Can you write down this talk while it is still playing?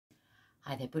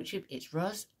Hi there, BookTube, it's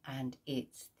Roz, and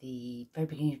it's the very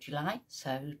beginning of July,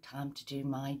 so time to do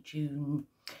my June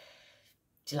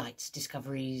delights,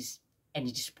 discoveries,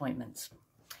 any disappointments.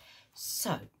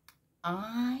 So,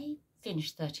 I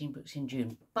finished 13 books in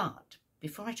June, but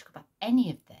before I talk about any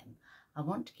of them, I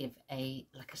want to give a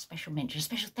special mention, a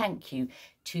special thank you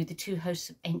to the two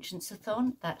hosts of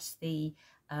Ancientsathon. That's the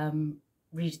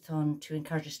readathon to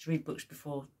encourage us to read books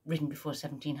written before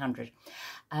 1700.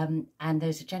 And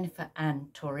those are Jennifer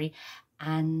and Tori.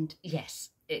 And yes,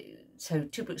 so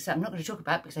two books that I'm not going to talk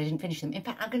about because I didn't finish them. In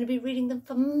fact, I'm going to be reading them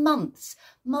for months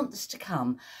to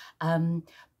come.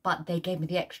 But they gave me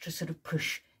the extra sort of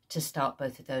push to start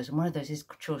both of those. And one of those is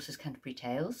Chaucer's Canterbury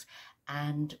Tales.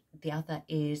 And the other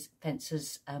is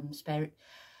Spencer's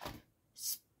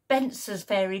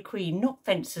Fairy Queen, not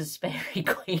Fencer's Fairy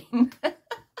Queen.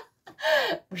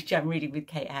 Which I'm reading with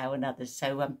Kate Howe and others.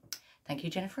 So thank you,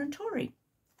 Jennifer and Tori.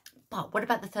 But what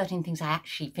about the 13 things I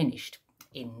actually finished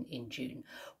in June?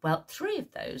 Well, 3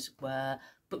 of those were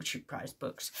BookTube prize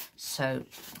books. So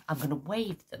I'm going to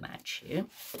wave them at you.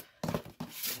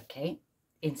 Okay,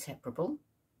 Inseparable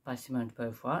by Simone de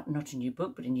Beauvoir. Not a new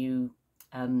book, but a new,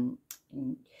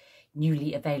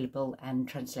 newly available and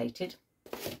translated.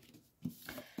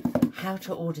 How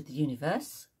to Order the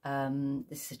Universe.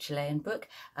 This is a Chilean book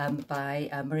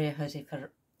by Maria Jose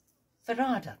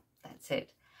Ferrada. That's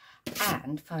it.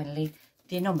 And finally,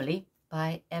 The Anomaly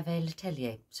by Hervé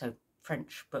Letellier. So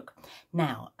French book.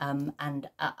 Now, and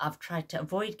I've tried to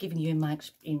avoid giving you in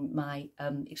my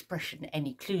expression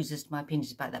any clues as to my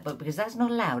opinions about that book because that's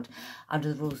not allowed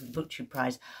under the rules of the BookTube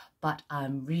Prize. But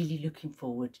I'm really looking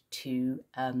forward to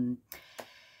telling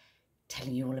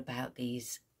you all about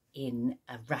these in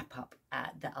a wrap-up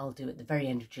that I'll do at the very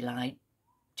end of July,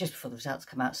 just before the results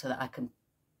come out, so that I can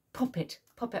pop it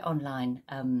online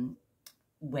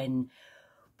when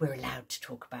we're allowed to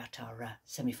talk about our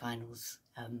semi-finals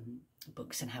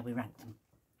books and how we rank them.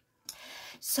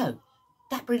 So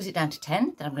that brings it down to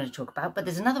 10 that I'm going to talk about, but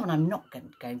there's another one I'm not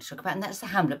going to talk about, and that's The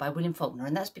Hamlet by William Faulkner,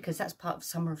 and that's because that's part of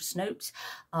Summer of Snopes.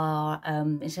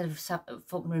 Instead of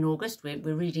Faulkner in August, we're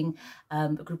reading, a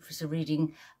group of us are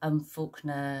reading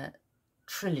Faulkner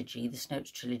trilogy, the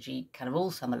Snopes trilogy, kind of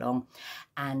all summer long,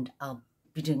 and I'll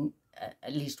be doing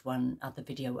at least one other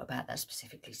video about that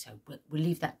specifically, so we'll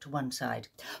leave that to one side.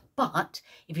 But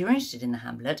if you're interested in The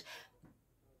Hamlet,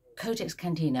 Codex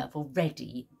Cantina have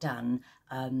already done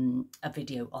a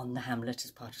video on The Hamlet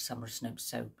as part of Summer of Snopes,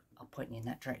 so I'll point you in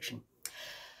that direction.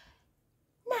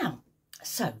 Now,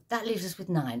 so that leaves us with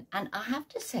 9, and I have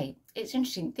to say, it's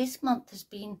interesting, this month has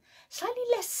been slightly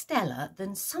less stellar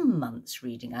than some months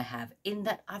reading I have, in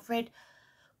that I've read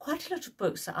quite a lot of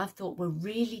books that I've thought were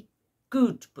really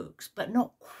good books, but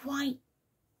not quite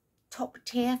top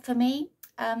tier for me.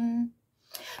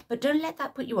 But don't let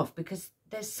that put you off, because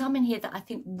there's some in here that I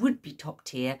think would be top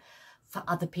tier for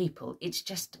other people. It's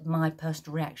just my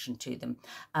personal reaction to them.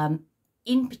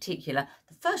 In particular,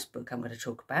 the first book I'm going to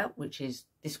talk about, which is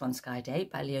This One Sky Day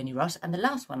by Leone Ross, and the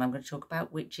last one I'm going to talk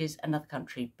about, which is Another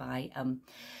Country by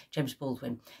James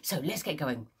Baldwin. So let's get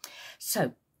going.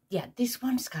 So yeah, This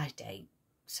One Sky Day.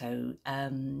 So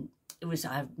it was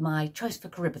my choice for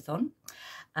Caribathon.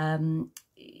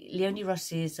 Leone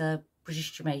Ross is a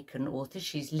British Jamaican author.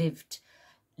 She's lived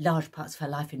large parts of her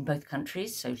life in both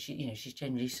countries, so she's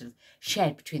generally sort of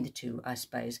shared between the two, I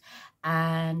suppose.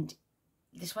 And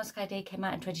This One Sky Day came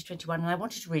out in 2021, and I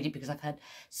wanted to read it because I've had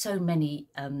so many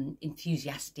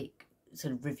enthusiastic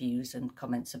sort of reviews and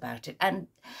comments about it, and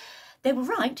they were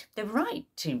right. They were right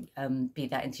to be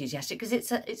that enthusiastic, because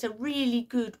it's a really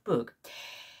good book.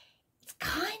 It's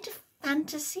kind of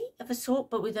fantasy of a sort,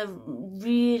 but with a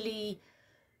really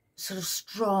sort of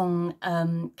strong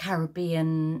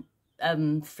Caribbean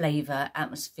flavour,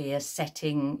 atmosphere,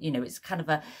 setting. It's kind of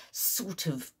a sort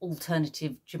of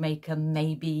alternative Jamaica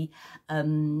maybe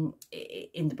in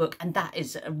the book, and that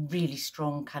is a really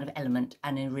strong kind of element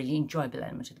and a really enjoyable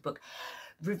element of the book.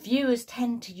 Reviewers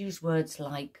tend to use words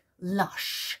like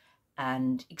lush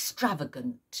and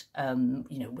extravagant,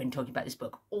 when talking about this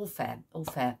book. All fair, all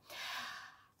fair.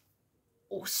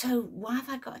 Also, why have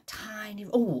I got a tiny...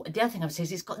 Oh, the other thing I would say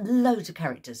is it's got loads of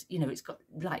characters. It's got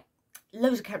like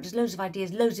loads of characters, loads of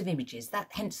ideas, loads of images. That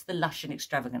hence the lush and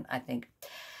extravagant, I think.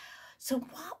 So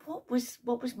what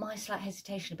was my slight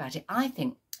hesitation about it? I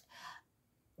think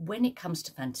when it comes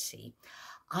to fantasy,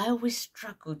 I always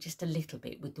struggle just a little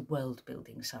bit with the world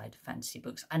building side of fantasy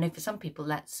books. I know for some people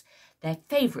that's their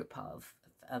favourite part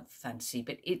of fantasy,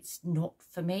 but it's not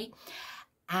for me.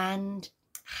 And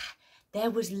there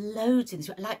was loads in this,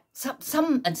 like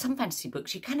some fantasy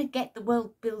books, you kind of get the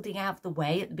world building out of the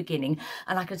way at the beginning,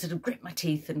 and I can sort of grit my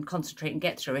teeth and concentrate and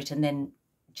get through it, and then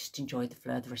just enjoy the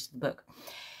flow of the rest of the book.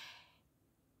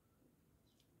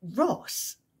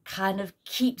 Ross kind of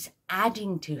keeps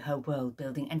adding to her world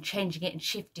building and changing it and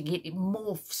shifting it. It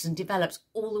morphs and develops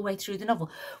all the way through the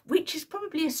novel, which is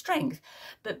probably a strength.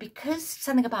 But because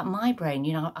something about my brain,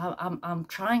 you know, I'm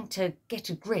trying to get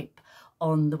a grip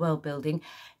on the world building,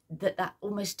 that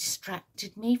almost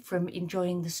distracted me from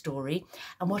enjoying the story.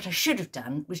 And what I should have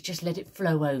done was just let it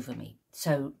flow over me.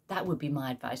 So that would be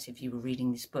my advice if you were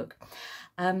reading this book.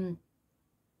 Yeah,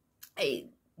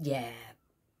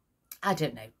 I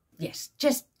don't know. Yes,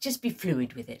 just be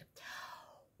fluid with it.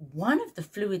 One of the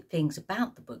fluid things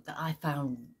about the book that I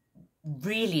found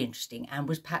really interesting, and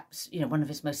was perhaps, you know, one of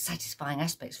its most satisfying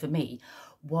aspects for me,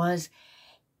 was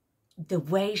the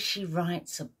way she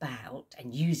writes about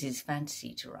and uses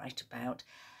fantasy to write about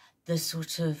the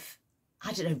sort of,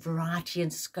 I don't know, variety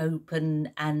and scope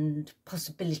and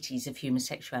possibilities of human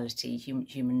sexuality,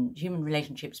 human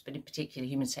relationships, but in particular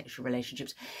human sexual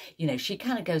relationships. You know, she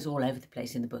kind of goes all over the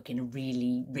place in the book in a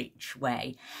really rich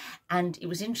way. And it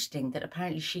was interesting that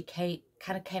apparently she kind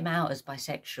of came out as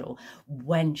bisexual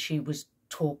when she was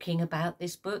talking about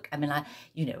this book. I mean,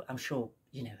 I'm sure,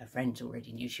 you know, her friends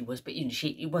already knew she was, but, you know,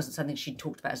 it wasn't something she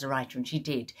talked about as a writer, and she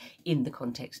did in the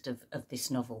context of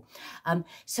this novel.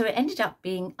 So it ended up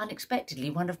being unexpectedly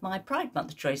one of my Pride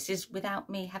Month choices without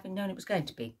me having known it was going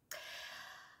to be.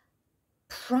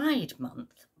 Pride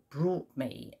Month brought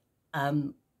me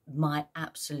my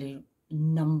absolute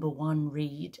 #1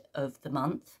 read of the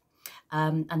month.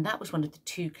 And that was one of the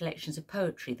 2 collections of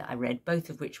poetry that I read, both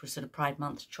of which were sort of Pride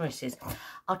Month choices.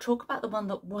 I'll talk about the one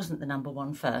that wasn't the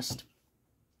 #1 first.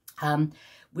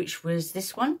 Which was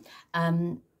this one,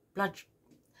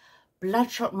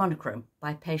 Bloodshot Monochrome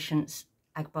by Patience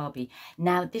Agbabi.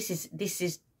 Now, this is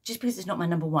just because it's not my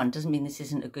 #1 doesn't mean this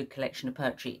isn't a good collection of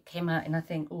poetry. It came out in, I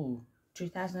think,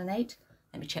 2008.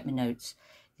 Let me check my notes.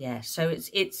 Yeah, so it's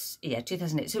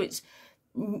 2008. So it's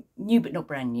new but not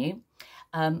brand new.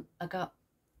 Agbabi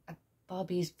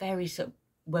is very sort of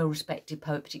well-respected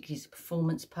poet, particularly as a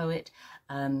performance poet.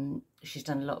 She's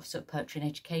done a lot of sort of poetry and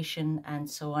education and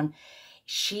so on.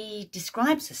 She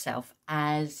describes herself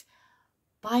as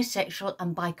bisexual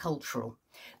and bicultural,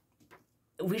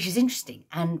 which is interesting.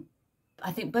 And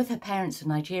I think both her parents are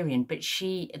Nigerian, but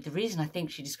the reason I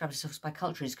think she describes herself as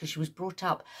bicultural is because she was brought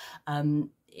up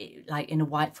like in a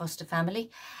white foster family,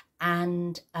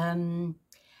 and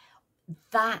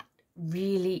that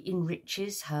really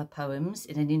enriches her poems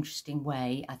in an interesting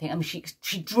way. I think, I mean,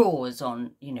 she draws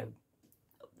on, you know,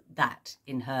 that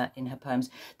in her poems.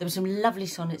 There were some lovely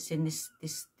sonnets in this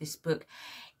book.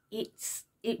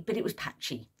 But it was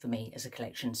patchy for me as a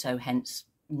collection, so hence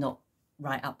not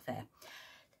right up there.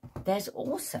 There's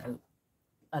also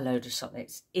a load of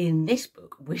sonnets in this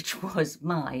book, which was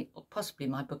possibly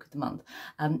my book of the month.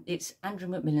 It's Andrew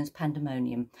McMillan's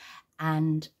Pandemonium,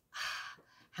 and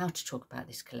how to talk about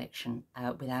this collection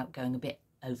without going a bit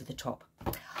over the top.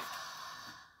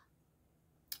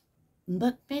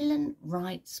 McMillan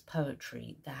writes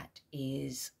poetry that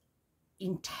is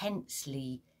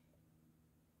intensely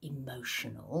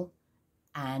emotional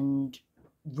and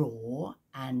raw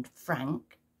and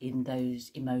frank in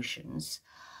those emotions,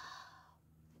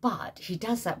 but he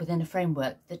does that within a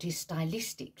framework that is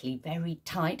stylistically very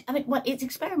tight. I mean, well, it's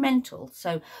experimental,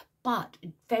 but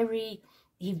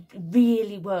he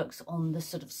really works on the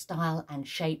sort of style and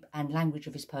shape and language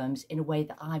of his poems in a way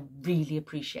that I really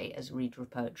appreciate as a reader of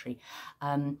poetry.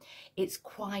 It's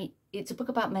a book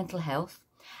about mental health,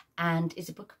 and it's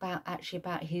a book about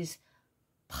his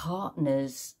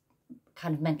partner's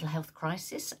kind of mental health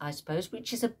crisis, I suppose,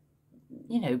 which is a,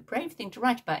 you know, brave thing to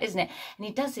write about, isn't it? And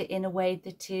he does it in a way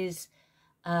that is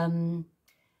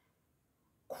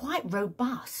quite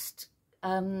robust.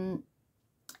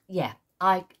 Yeah.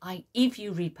 If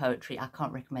you read poetry, I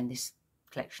can't recommend this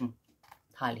collection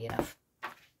highly enough.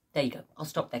 There you go. I'll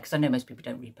stop there because I know most people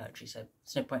don't read poetry, so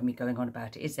there's no point in me going on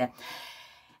about it, is there?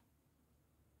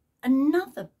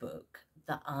 Another book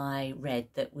that I read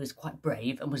that was quite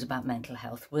brave and was about mental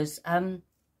health was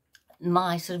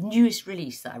my sort of newest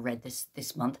release that I read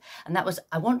this month, and that was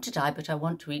I Want to Die, But I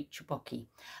Want to Eat Tteokbokki,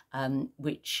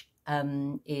 which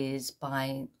is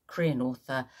by Korean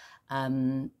author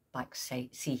Baek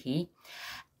Se-hee,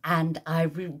 and I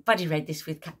buddy read this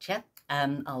with Katja.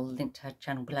 I'll link to her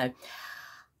channel below.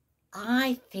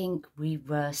 I think we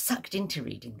were sucked into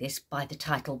reading this by the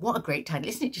title. What a great title,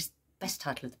 isn't it? Just best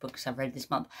title of the books I've read this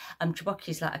month. Tteokbokki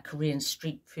is like a Korean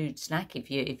street food snack. If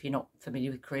you're not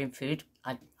familiar with Korean food,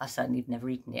 I certainly have never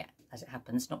eaten it, as it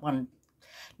happens. Not one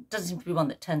doesn't seem to be one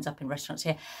that turns up in restaurants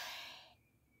here.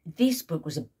 This book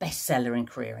was a bestseller in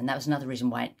Korea, and that was another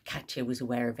reason why Katya was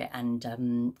aware of it and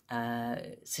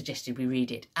suggested we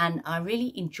read it. And I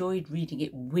really enjoyed reading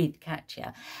it with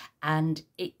Katya, and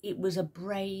it was a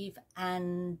brave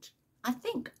and, I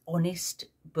think, honest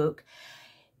book.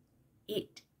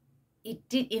 It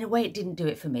did, in a way, it didn't do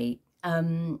it for me,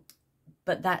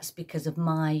 but that's because of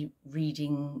my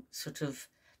reading sort of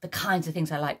the kinds of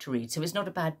things I like to read. So it's not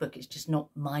a bad book, it's just not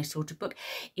my sort of book.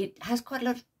 It has quite a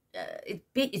lot of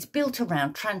it's built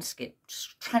around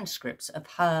transcripts of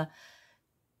her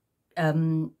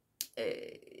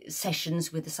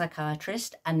sessions with the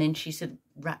psychiatrist, and then she sort of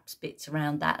wraps bits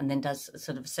around that and then does a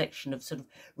sort of section of sort of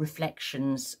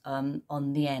reflections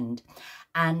on the end.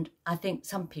 And I think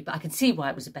some people, I can see why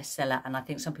it was a bestseller, and I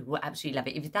think some people will absolutely love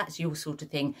it. If that's your sort of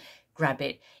thing, grab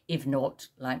it. If not,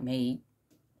 like me,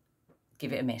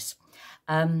 give it a miss.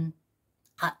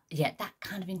 Yeah, that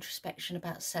kind of introspection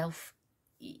about self,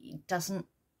 it doesn't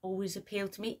always appeal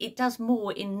to me. It does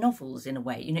more in novels, in a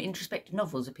way. You know, introspective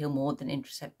novels appeal more than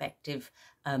introspective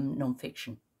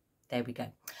non-fiction. There we go.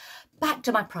 Back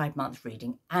to my Pride Month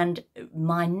reading, and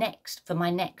my next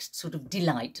sort of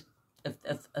delight of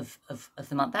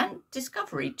the month, and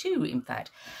discovery too, in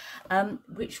fact,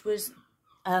 which was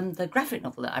the graphic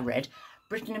novel that I read,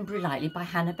 Britten and Brulightly by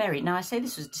Hannah Berry. Now, I say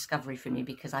this was a discovery for me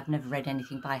because I've never read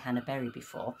anything by Hannah Berry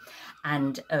before,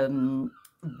 and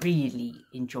really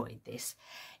enjoyed this.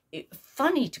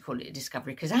 Funny to call it a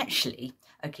discovery, because actually,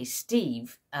 okay,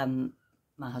 Steve,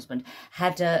 my husband,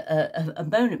 had a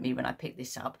moan at me when I picked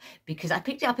this up, because I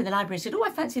picked it up in the library and said, oh,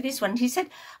 I fancy this one. And he said,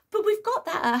 but we've got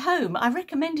that at home. I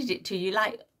recommended it to you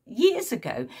like years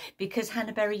ago, because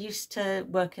Hannah Berry used to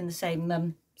work in the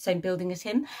same building as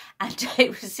him, and it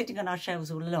was sitting on our shelves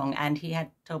all along, and he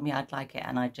had told me I'd like it,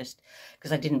 and I just,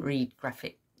 because I didn't read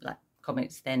graphic like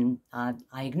comics then,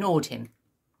 I ignored him.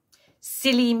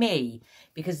 Silly me,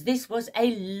 because this was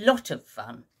a lot of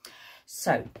fun.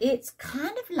 So it's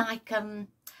kind of like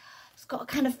it's got a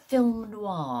kind of film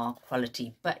noir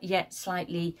quality, but yet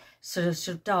slightly sort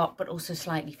of dark, but also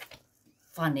slightly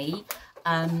funny.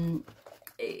 I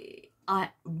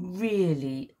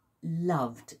really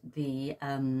loved the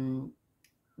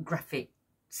graphic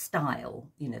style,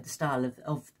 you know, the style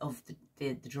of the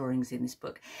drawings in this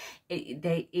book.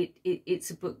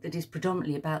 It's a book that is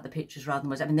predominantly about the pictures rather than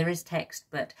words. I mean, there is text,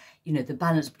 but, you know, the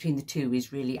balance between the two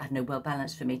is really, I don't know, well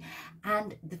balanced for me.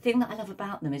 And the thing that I love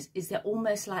about them is they're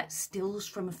almost like stills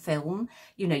from a film.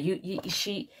 You know, you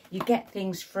get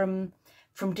things from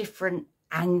different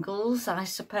angles, I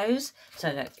suppose.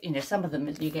 So that, you know, some of them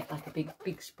you get like a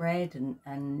big spread,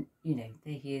 and you know,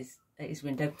 there he is at his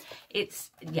window. It's,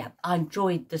 yeah, I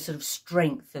enjoyed the sort of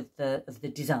strength of the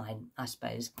design, I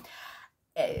suppose.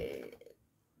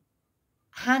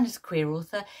 Hannah's a queer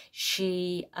author.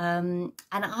 She and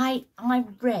I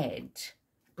read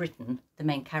Britten, the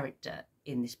main character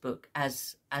in this book,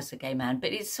 as a gay man,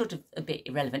 but it's sort of a bit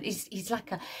irrelevant. He's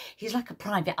like a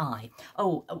private eye.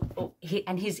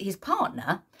 And his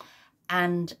partner,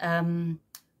 and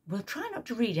we'll try not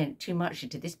to read too much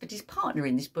into this, but his partner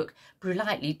in this book,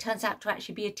 Brulightly, turns out to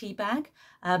actually be a tea bag.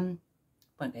 Won't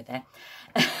go there.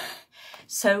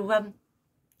 So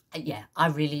yeah, I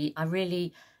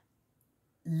really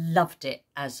loved it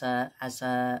as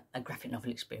a graphic novel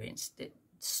experience. The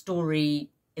story,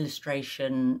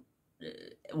 illustration,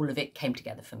 all of it came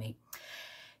together for me.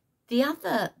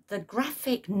 The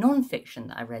graphic non-fiction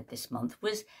that I read this month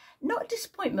was not a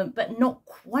disappointment, but not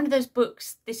one of those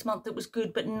books this month that was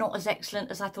good, but not as excellent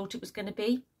as I thought it was going to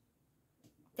be.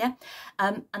 Yeah,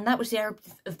 and that was The Arab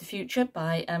of the Future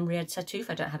by Riad Sattouf.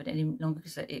 I don't have it any longer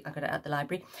because I got it at the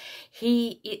library.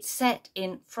 It's set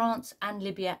in France and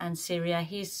Libya and Syria.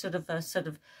 He's sort of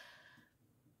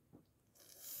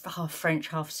half French,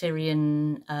 half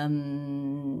Syrian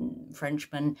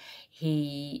Frenchman.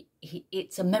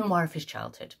 It's a memoir of his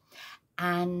childhood,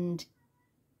 and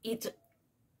it's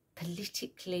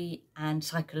politically and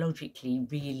psychologically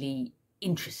really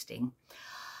interesting.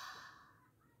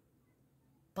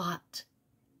 But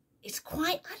it's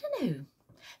quite, I don't know,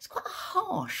 it's quite a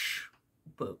harsh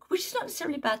book, which is not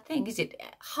necessarily a bad thing, is it?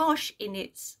 Harsh in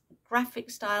its graphic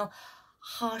style,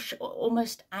 harsh,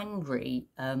 almost angry,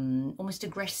 almost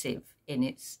aggressive in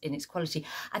its quality.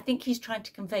 I think he's trying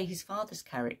to convey his father's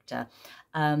character,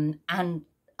 and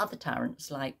other tyrants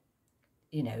like,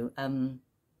 you know,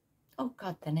 oh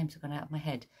God, their names have gone out of my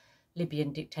head.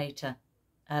 Libyan dictator,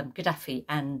 Gaddafi,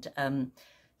 and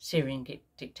Syrian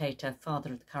dictator,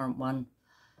 father of the current one.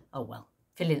 Oh well,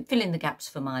 fill in the gaps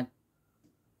for my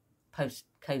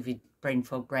post-COVID brain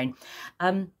fog brain.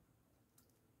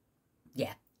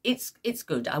 Yeah, it's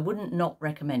good. I wouldn't not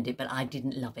recommend it, but I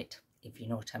didn't love it, if you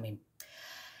know what I mean.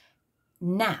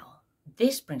 Now,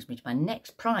 this brings me to my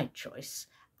next Pride choice,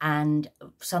 and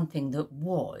something that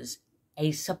was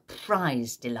a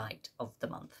surprise delight of the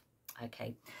month.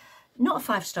 Okay, not a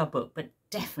 5-star book, but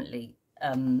definitely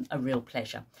a real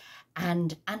pleasure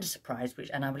and a surprise,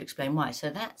 and I will explain why. So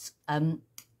that's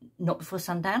Not Before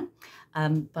Sundown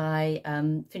by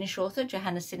Finnish author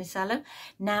Johanna Sinisalo.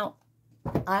 Now,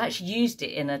 I actually used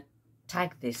it in a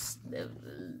tag this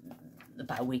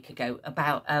about a week ago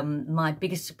about my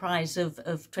biggest surprise of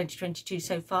 2022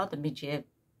 so far, the mid-year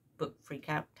book freak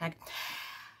out tag.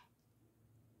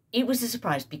 It was a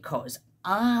surprise because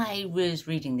I was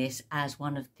reading this as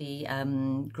one of the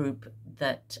group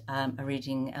that are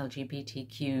reading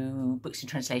LGBTQ books in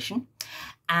translation,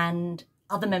 and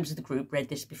other members of the group read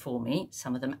this before me,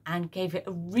 some of them, and gave it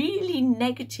a really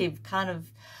negative kind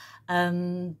of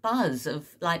buzz of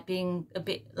like being a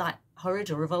bit like horrid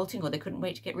or revolting, or they couldn't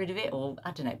wait to get rid of it, or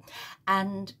I don't know.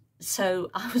 And so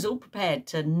I was all prepared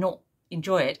to not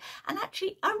enjoy it, and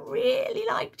actually I really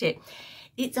liked it.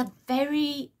 It's a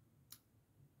very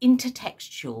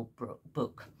intertextual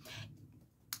book.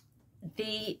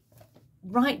 The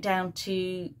right down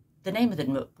to the name of the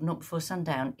book, Not Before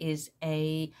Sundown, is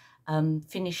a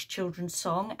Finnish children's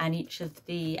song, and each of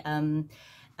the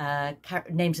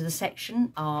names of the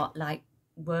section are like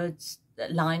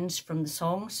lines from the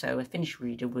song, so a Finnish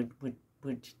reader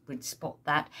would spot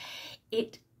that.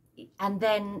 And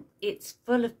then it's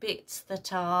full of bits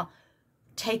that are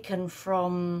taken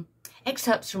from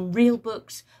excerpts from real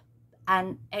books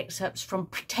and excerpts from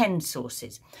pretend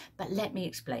sources. But let me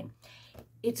explain.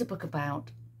 It's a book about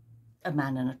a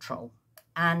man and a troll,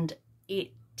 and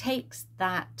it takes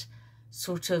that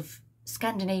sort of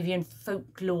Scandinavian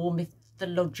folklore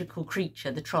mythological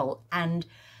creature, the troll, and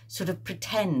sort of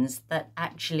pretends that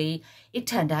actually it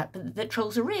turned out that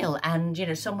trolls are real, and you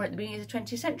know, somewhere at the beginning of the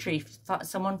 20th century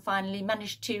someone finally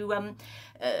managed to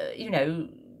you know,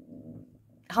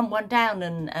 hunt one down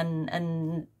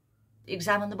and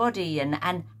examine the body,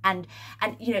 and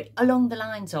you know, along the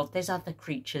lines of there's other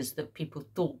creatures that people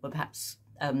thought were perhaps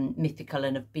mythical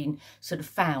and have been sort of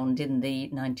found in the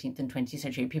 19th and 20th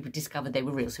century. People discovered they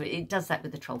were real, so it does that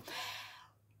with the troll.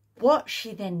 What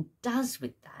she then does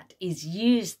with that is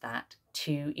use that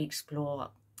to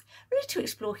explore, really to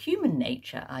explore human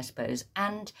nature, I suppose.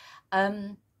 And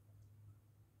I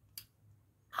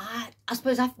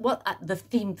suppose the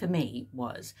theme for me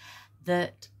was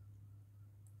that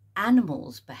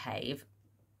animals behave,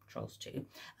 trolls too,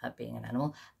 being an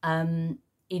animal,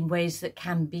 in ways that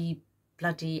can be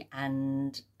bloody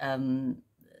and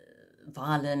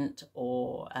violent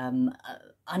or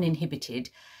uninhibited,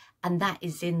 and that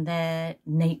is in their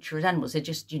nature as animals. They're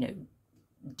just, you know,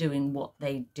 doing what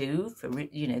they do for,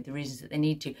 you know, the reasons that they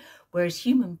need to, whereas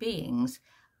human beings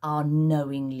are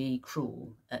knowingly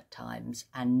cruel at times,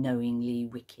 and knowingly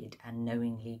wicked, and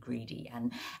knowingly greedy,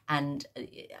 and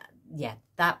yeah,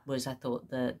 that was, I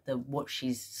thought, the what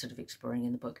she's sort of exploring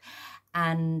in the book.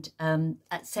 And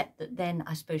except that then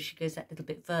I suppose she goes that little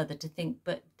bit further to think,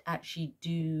 but actually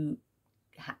do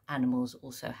animals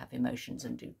also have emotions,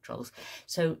 and do trolls?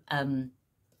 So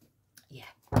yeah,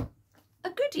 a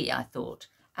goodie, I thought.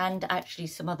 And actually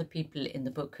some other people in the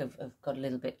book have got a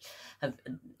little bit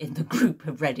in the group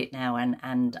have read it now,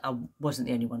 and I wasn't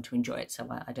the only one to enjoy it, so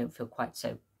I don't feel perhaps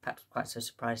quite so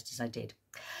surprised as I did.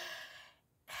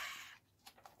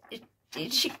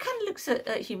 She kind of looks at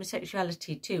human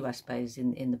sexuality too, I suppose,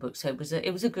 in the book. So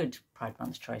it was a good Pride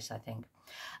Month choice, I think.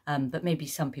 But maybe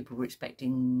some people were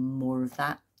expecting more of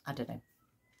that. I don't know.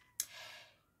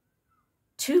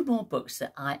 Two more books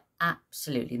that I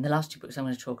absolutely, in the last two books I'm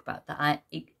going to talk about, that I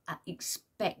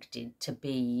expected to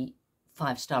be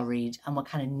 5-star reads and were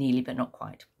kind of nearly but not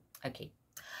quite. Okay.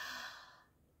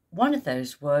 One of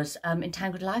those was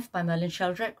Entangled Life by Merlin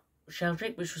Sheldrake,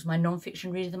 which was my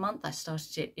non-fiction read of the month. I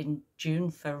started it in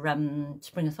June for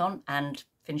Springathon and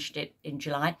finished it in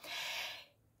July.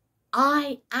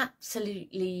 I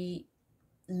absolutely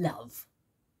love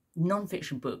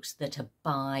non-fiction books that are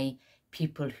by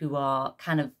people who are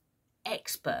kind of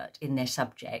expert in their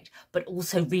subject, but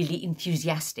also really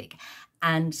enthusiastic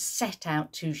and set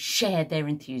out to share their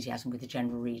enthusiasm with the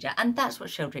general reader. And that's what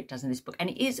Sheldrake does in this book. And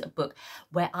it is a book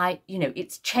where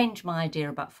it's changed my idea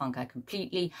about fungi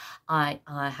completely.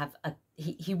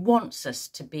 He wants us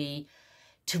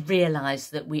to realise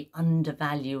that we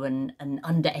undervalue and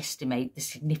underestimate the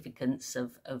significance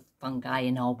of fungi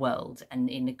in our world and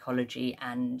in ecology,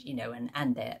 and you know,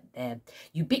 and their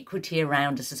ubiquity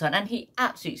around us and so on. And he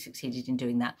absolutely succeeded in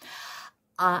doing that.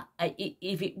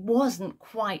 if it wasn't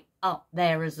quite up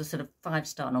there as a sort of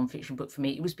 5-star non-fiction book for me,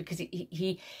 it was because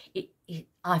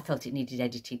I felt it needed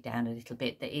editing down a little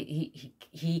bit. That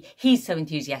he's so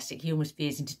enthusiastic, he almost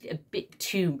veers into a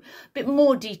bit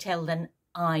more detail than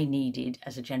I needed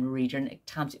as a general reader, and at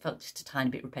times it felt just a tiny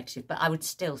bit repetitive. But I would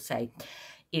still say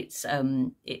it's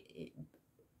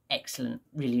excellent,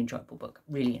 really enjoyable book,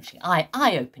 really interesting,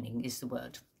 eye-opening is the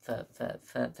word for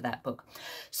that book.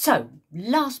 So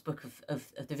last book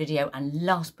of the video, and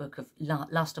last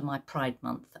of my Pride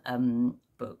Month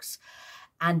books,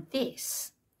 and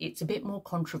this, it's a bit more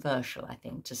controversial, I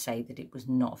think, to say that it was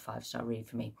not a 5-star read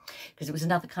for me, because it was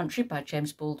Another Country by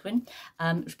James Baldwin.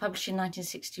 It was published in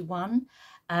 1961,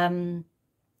 and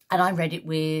I read it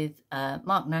with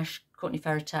Mark Nash, Courtney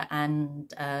Ferreter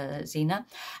and Sina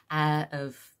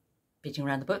of Beating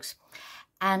Around the Books,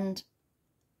 and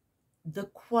the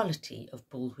quality of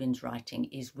Baldwin's writing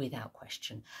is without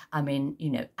question. I mean,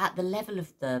 you know, at the level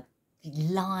of the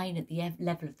line, at the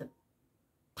level of the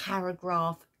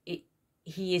paragraph,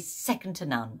 he is second to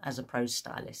none as a prose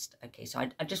stylist. Okay, so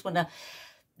I just want to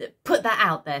put that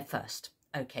out there first.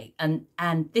 Okay, and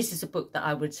this is a book that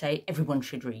I would say everyone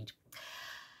should read.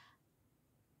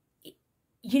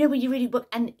 You know, when you read a book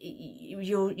and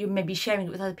you're maybe sharing it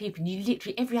with other people, and you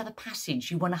literally, every other passage,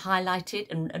 you want to highlight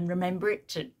it and remember it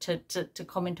to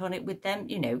comment on it with them,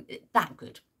 you know, that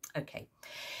good. Okay.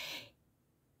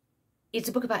 It's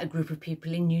a book about a group of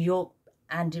people in New York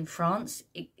and in France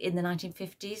in the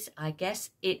 1950s, I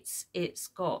guess. It's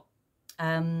got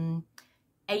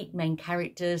 8 main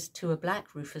characters. 2 are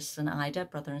black, Rufus and Ida,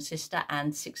 brother and sister,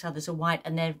 and 6 others are white,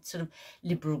 and they're sort of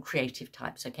liberal creative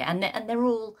types, okay, and they're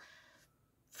all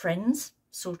friends,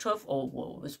 sort of, or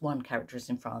well, there's one character is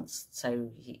in France, so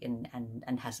he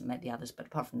and hasn't met the others, but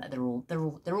apart from that, they're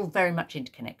all very much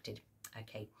interconnected.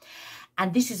 Okay,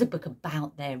 and this is a book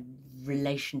about their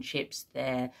relationships,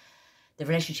 their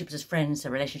relationships as friends,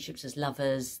 their relationships as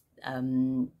lovers.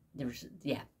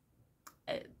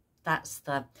 That's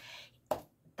the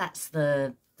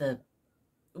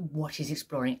what he's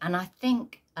exploring, and I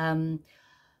think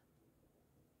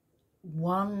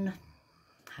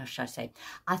how should I say?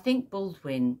 I think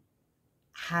Baldwin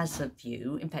has a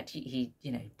view. In fact, he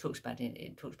you know talks about it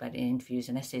in interviews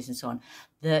and essays and so on,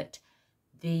 that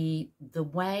the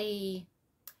way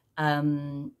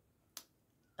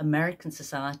American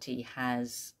society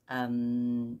has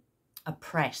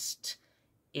oppressed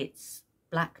its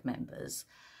black members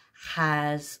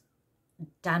has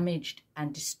damaged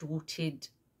and distorted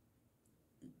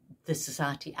the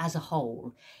society as a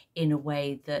whole in a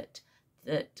way that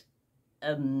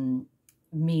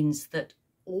means that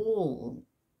all,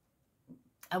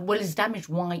 well, it's damaged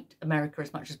white America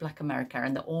as much as black America,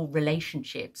 and that all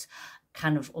relationships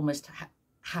kind of almost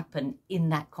happen in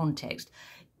that context,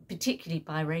 particularly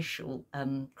biracial,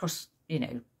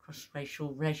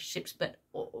 cross-racial relationships, but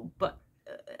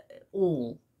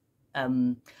all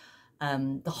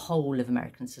the whole of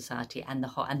American society, and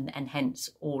and hence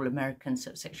all American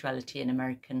sort of sexuality and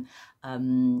American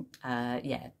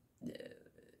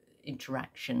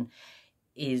interaction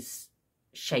is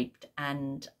shaped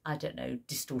and, I don't know,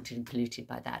 distorted and polluted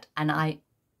by that. And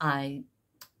I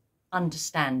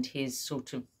understand his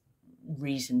sort of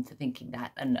reason for thinking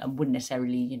that, and wouldn't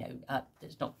necessarily, you know,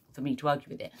 it's not for me to argue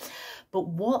with it. But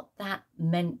what that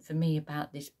meant for me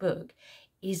about this book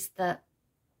is that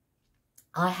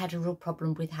I had a real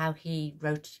problem with how he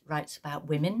writes about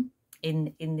women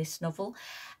in this novel,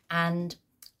 and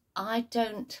I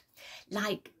don't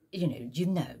like, you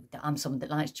know that I'm someone that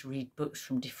likes to read books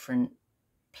from different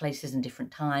places and different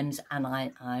times, and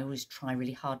I always try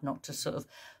really hard not to sort of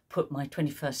put my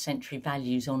 21st century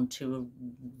values onto a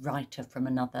writer from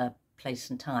another place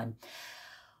and time.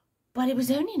 But it was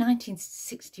only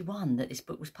 1961 that this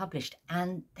book was published,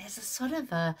 and there's a sort of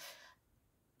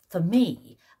for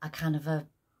me, a kind of a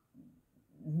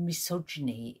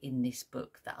misogyny in this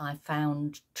book that I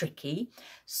found tricky.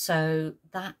 So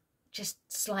that just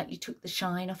slightly took the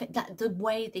shine off it. That the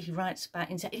way that he writes about,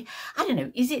 I don't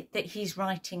know, is it that he's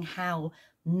writing how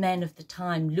men of the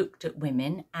time looked at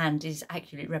women and is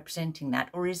accurately representing that,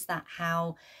 or is that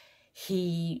how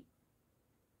he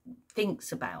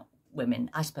thinks about women?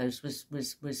 I suppose was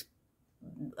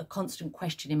a constant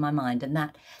question in my mind, and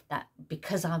that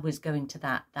because I was going to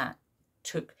that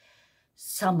took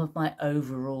some of my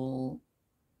overall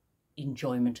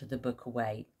enjoyment of the book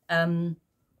away.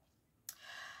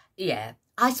 Yeah,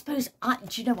 I suppose,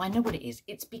 do you know, I know what it is.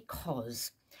 It's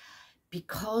because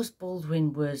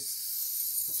Baldwin was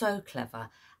so clever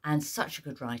and such a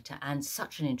good writer and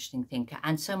such an interesting thinker,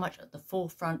 and so much at the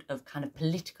forefront of kind of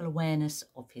political awareness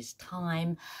of his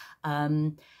time.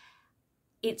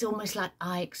 it's almost like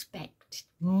I expect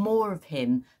more of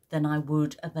him than I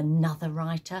would of another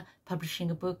writer publishing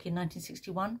a book in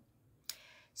 1961.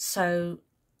 So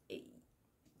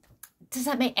does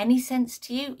that make any sense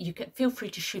to you? You can feel free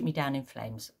to shoot me down in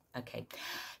flames. Okay,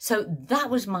 so that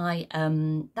was my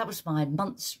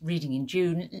month's reading in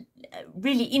June.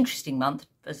 Really interesting month,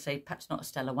 as I say, perhaps not a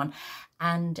stellar one.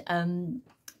 And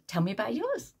tell me about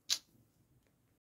yours.